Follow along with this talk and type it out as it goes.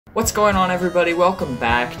What's going on, everybody? Welcome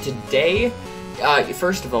back. Today,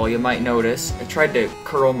 first of all, you might notice I tried to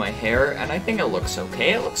curl my hair, and I think it looks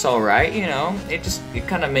okay. It looks alright, you know. It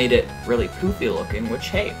kind of made it really poofy looking, which,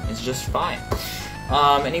 hey, is just fine.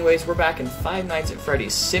 Anyways, we're back in Five Nights at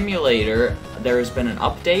Freddy's Simulator. There has been an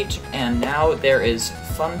update, and now there is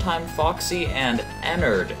Funtime Foxy and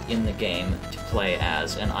ENNARD in the game to play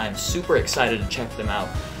as, and I'm super excited to check them out.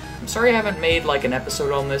 I'm sorry I haven't made like an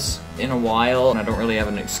episode on this in a while, and I don't really have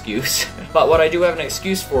an excuse. But what I do have an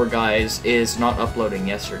excuse for, guys, is not uploading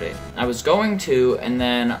yesterday. I was going to, and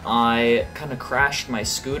then I kind of crashed my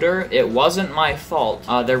scooter. It wasn't my fault.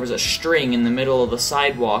 There was a string in the middle of the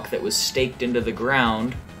sidewalk that was staked into the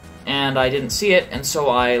ground, and I didn't see it, and so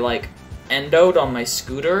I like endoed on my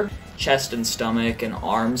scooter. Chest and stomach and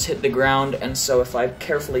arms hit the ground, and so if I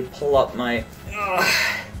carefully pull up my...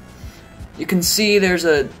 you can see there's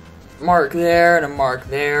a mark there and a mark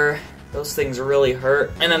there. Those things really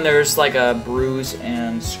hurt. And then there's like a bruise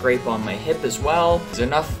and scrape on my hip as well. There's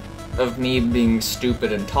enough of me being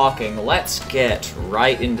stupid and talking. Let's get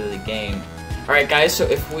right into the game. Alright guys, so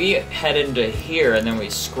if we head into here and then we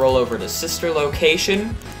scroll over to sister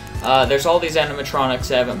location, there's all these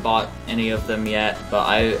animatronics. I haven't bought any of them yet, but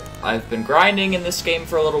I've been grinding in this game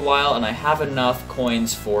for a little while, and I have enough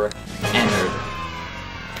coins for ENNARD.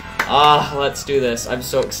 Let's do this. I'm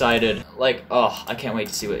so excited. Like, I can't wait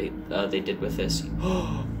to see what they did with this.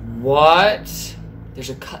 What? There's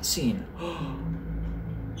a cutscene.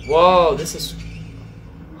 Whoa, this is...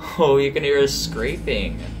 Oh, you can hear us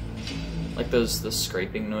scraping. Like the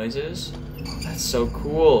scraping noises. Oh, that's so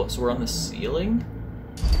cool. So we're on the ceiling?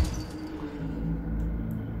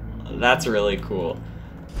 That's really cool.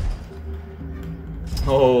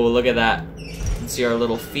 Oh, look at that. You can see our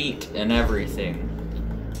little feet and everything.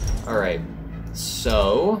 Alright,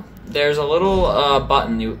 so there's a little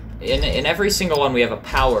button. In every single one we have a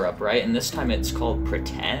power-up, right? And this time it's called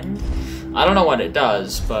Pretend. I don't know what it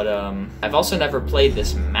does, but I've also never played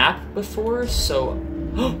this map before, so...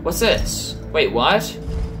 What's this? Wait, what?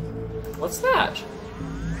 What's that?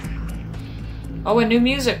 Oh, a new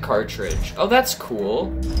music cartridge. Oh, that's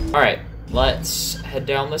cool. Alright, let's head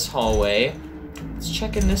down this hallway. Let's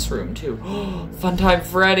check in this room, too. Funtime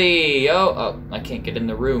Freddy! Oh, I can't get in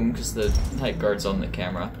the room because the night guard's on the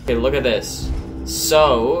camera. Okay, look at this.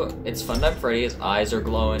 So, it's Funtime Freddy. His eyes are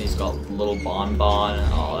glowing. He's got a little bonbon.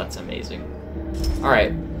 Oh, that's amazing.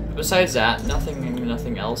 Alright, besides that,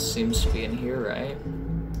 nothing else seems to be in here, right?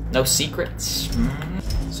 No secrets.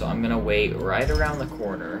 So I'm gonna wait right around the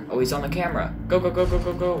corner. Oh, he's on the camera. Go, go, go, go,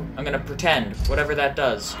 go, go. I'm gonna pretend, whatever that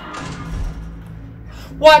does.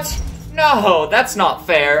 What? No, that's not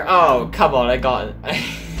fair. Oh, come on, I got it.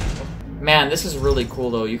 Man, this is really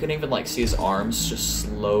cool, though. You can even, like, see his arms just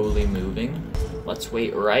slowly moving. Let's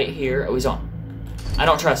wait right here. Oh, he's on. I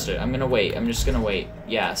don't trust it. I'm gonna wait. I'm just gonna wait.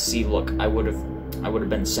 Yeah, see, look, I would have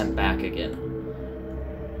been sent back again.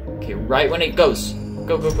 Okay, right when it goes.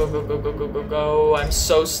 Go, go, go, go, go, go, go, go, go. I'm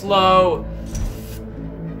so slow.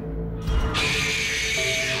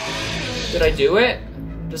 Did I do it?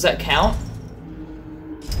 Does that count?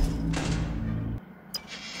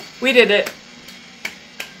 We did it!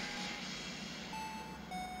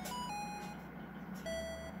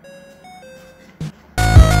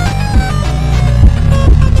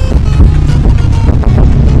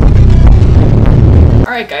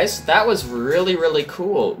 Alright guys, that was really, really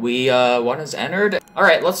cool. We won as ENNARD.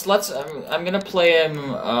 Alright, I'm gonna play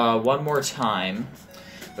him one more time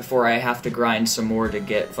before I have to grind some more to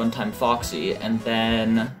get Funtime Foxy, and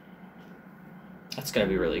then... That's gonna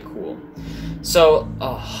be really cool. So,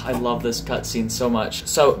 I love this cutscene so much.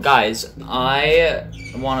 So, guys, I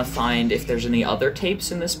want to find if there's any other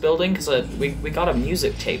tapes in this building, because we got a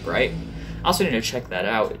music tape, right? I also need to check that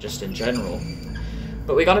out, just in general.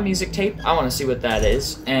 But we got a music tape. I want to see what that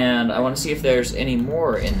is, and I want to see if there's any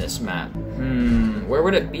more in this map. Where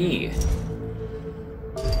would it be?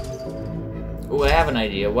 Oh, I have an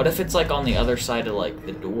idea. What if it's, like, on the other side of, like,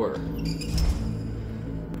 the door?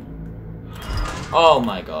 Oh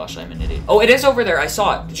my gosh, I'm an idiot. Oh, it is over there. I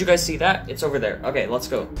saw it. Did you guys see that? It's over there. Okay, let's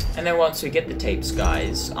go. And then once we get the tapes,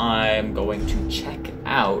 guys, I'm going to check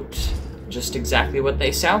out just exactly what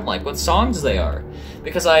they sound like, what songs they are.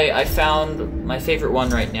 Because I found my favorite one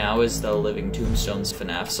right now is the Living Tombstones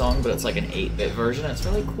FNAF song, but it's like an 8-bit version. It's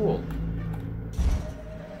really cool.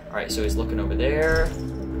 Alright, so he's looking over there.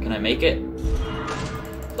 Can I make it?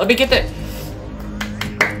 Let me get that.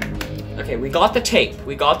 Okay, we got the tape.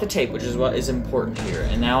 We got the tape, which is what is important here.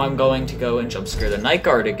 And now I'm going to go and jump scare the night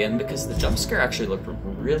guard again, because the jump scare actually looked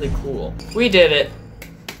really cool. We did it.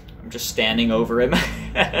 I'm just standing over him.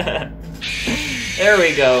 There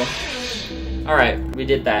we go. Alright, we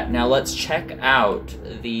did that. Now let's check out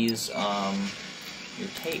these, new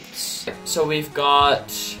tapes. So we've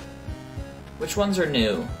got... Which ones are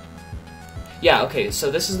new? Yeah, okay,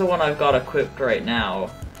 so this is the one I've got equipped right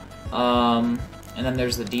now. And then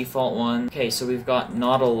there's the default one. Okay, so we've got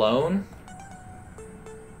Not Alone.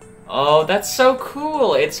 Oh, that's so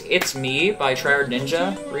cool! It's Me by Tryhard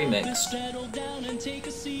Ninja, remixed.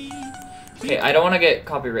 Okay, I don't want to get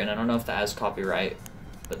copywritten. I don't know if that has copyright.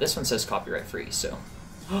 But this one says copyright free, so...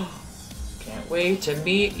 Can't wait to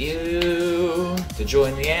meet you, to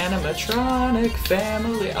join the animatronic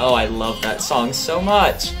family. Oh, I love that song so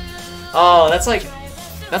much. Oh, that's like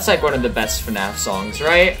one of the best FNAF songs,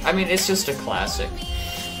 right? I mean, it's just a classic.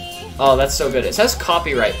 Oh, that's so good. It says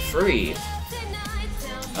copyright free.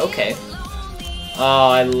 Okay. Oh,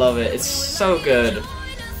 I love it. It's so good.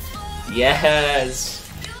 Yes.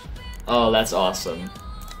 Oh, that's awesome.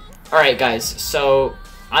 Alright, guys, so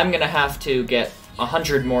I'm gonna have to get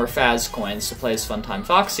 100 more Faz coins to play as Funtime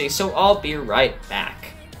Foxy, so I'll be right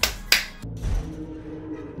back.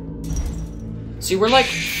 See, we're like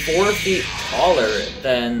 4 feet taller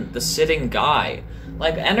than the sitting guy.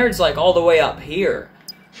 Like, ENNARD's like all the way up here.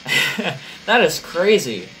 That is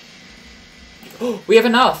crazy. We have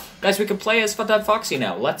enough! Guys, we can play as Funtime Foxy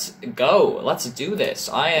now. Let's go. Let's do this.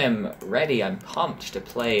 I am ready. I'm pumped to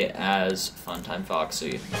play as Funtime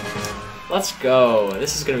Foxy. Let's go.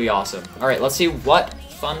 This is gonna be awesome. Alright, let's see what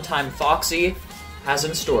Funtime Foxy has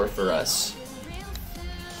in store for us.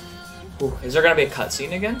 Ooh, is there gonna be a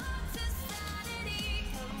cutscene again?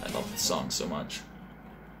 I love this song so much.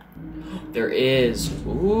 There is.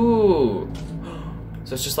 Ooh.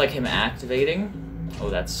 So it's just like him activating. Oh,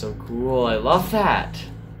 that's so cool. I love that.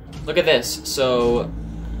 Look at this. So,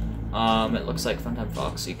 it looks like Funtime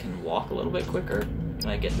Foxy can walk a little bit quicker. Can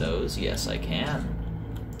I get those? Yes, I can.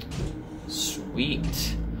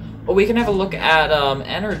 Sweet. Oh, we can have a look at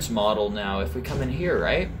ENNARD's model now if we come in here,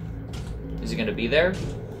 right? Is he gonna be there?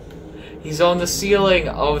 He's on the ceiling.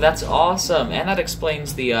 Oh, that's awesome. And that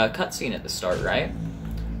explains the cutscene at the start, right?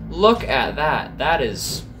 Look at that. That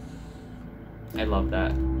is... I love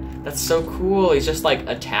that. That's so cool. He's just like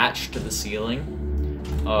attached to the ceiling.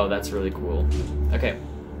 Oh, that's really cool. Okay,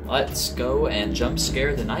 let's go and jump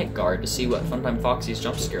scare the night guard to see what Funtime Foxy's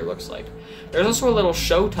jump scare looks like. There's also a little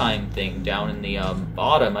showtime thing down in the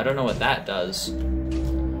bottom. I don't know what that does.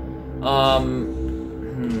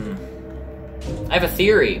 I have a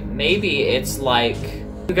theory. Maybe it's like...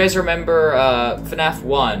 You guys remember FNAF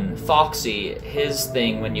 1, Foxy, his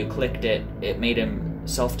thing, when you clicked it, it made him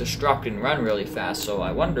self-destruct and run really fast, so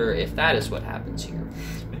I wonder if that is what happens here.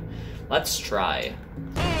 Let's try.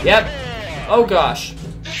 Yep. Oh gosh.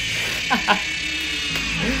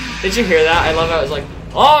 Did you hear that? I love how it was like,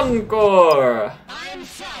 encore! I'm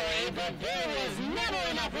sorry, but there is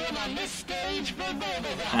never enough room on this stage for both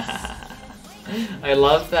of us. I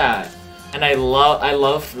love that. And I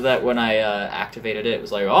love that when I activated it, it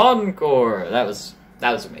was like, encore! That was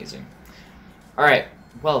amazing. Alright.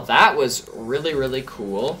 Well, that was really, really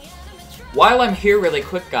cool. While I'm here really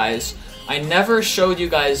quick, guys, I never showed you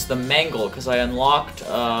guys the Mangle, because I unlocked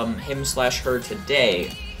him/her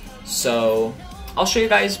today. So, I'll show you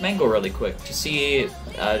guys Mangle really quick, to see,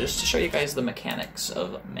 just to show you guys the mechanics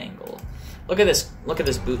of Mangle. Look at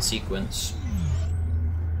this boot sequence.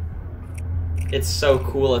 It's so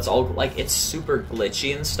cool, it's all, like, it's super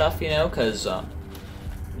glitchy and stuff, you know, because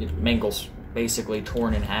Mangle's basically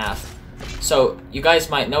torn in half. So, you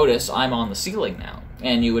guys might notice I'm on the ceiling now,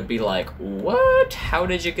 and you would be like, what? How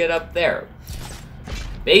did you get up there?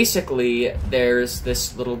 Basically, there's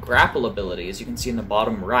this little grapple ability, as you can see in the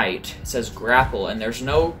bottom right. It says grapple, and there's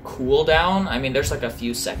no cooldown. I mean, there's like a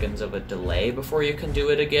few seconds of a delay before you can do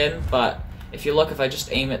it again, but if you look, if I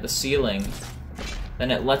just aim at the ceiling,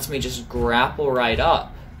 then it lets me just grapple right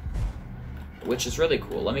up, which is really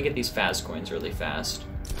cool. Let me get these Faz coins really fast.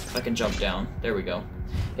 If I can jump down. There we go.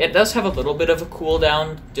 It does have a little bit of a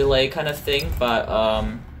cooldown delay kind of thing, but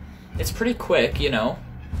it's pretty quick, you know.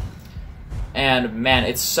 And man,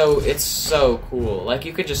 it's so cool. Like,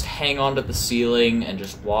 you could just hang onto the ceiling and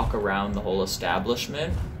just walk around the whole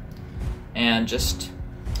establishment and just,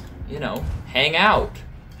 you know, hang out.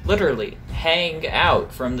 Literally, hang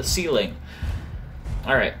out from the ceiling.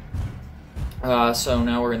 Alright. So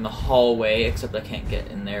now we're in the hallway, except I can't get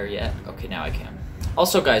in there yet. Okay, now I can.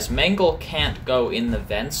 Also, guys, Mangle can't go in the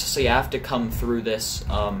vents, so you have to come through this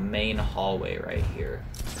main hallway right here.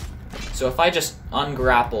 So if I just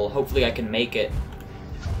ungrapple, hopefully I can make it.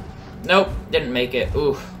 Nope, didn't make it.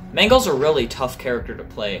 Ooh, Mangle's a really tough character to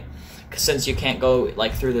play, since you can't go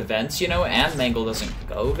like through the vents, you know, and Mangle doesn't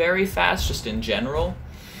go very fast, just in general.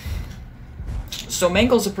 So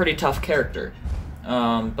Mangle's a pretty tough character.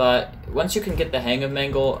 But once you can get the hang of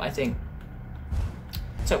Mangle, I think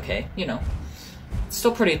it's okay, you know. It's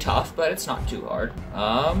still pretty tough, but it's not too hard.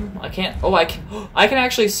 I can't... Oh, I can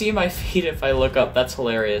actually see my feet if I look up. That's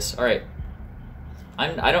hilarious. Alright.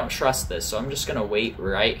 I don't trust this, so I'm just gonna wait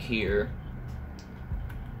right here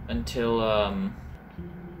until,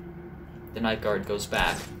 the night guard goes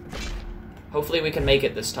back. Hopefully we can make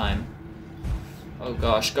it this time. Oh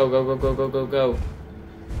gosh, go, go, go, go, go, go, go.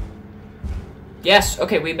 Yes!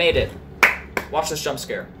 Okay, we made it. Watch this jump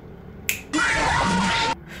scare.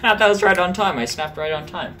 That was right on time. I snapped right on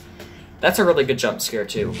time. That's a really good jump scare,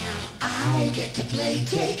 too. Now I get to play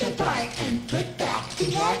take apart and put back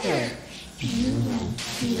together. You won't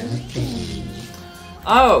feel a thing.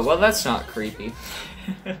 Oh, well that's not creepy.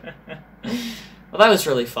 Well, that was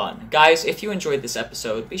really fun. Guys, if you enjoyed this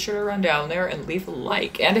episode, be sure to run down there and leave a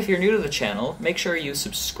like. And if you're new to the channel, make sure you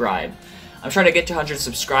subscribe. I'm trying to get to 100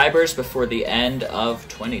 subscribers before the end of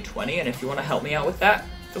 2020, and if you want to help me out with that,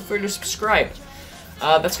 feel free to subscribe.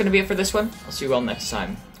 That's going to be it for this one. I'll see you all next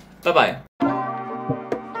time. Bye-bye.